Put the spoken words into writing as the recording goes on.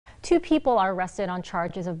Two people are arrested on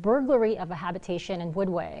charges of burglary of a habitation in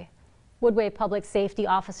Woodway. Woodway public safety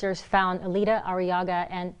officers found Alita Arriaga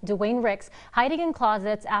and Dwayne Ricks hiding in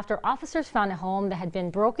closets after officers found a home that had been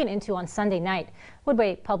broken into on Sunday night.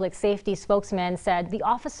 Woodway public safety spokesman said the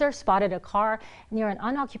officer spotted a car near an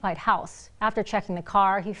unoccupied house. After checking the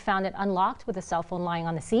car, he found it unlocked with a cell phone lying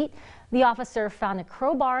on the seat. The officer found a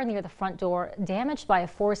crowbar near the front door damaged by a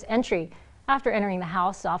forced entry. After entering the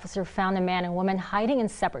house, the officer found a man and woman hiding in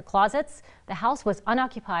separate closets. The house was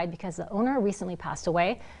unoccupied because the owner recently passed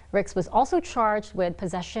away. Ricks was also charged with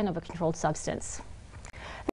possession of a controlled substance.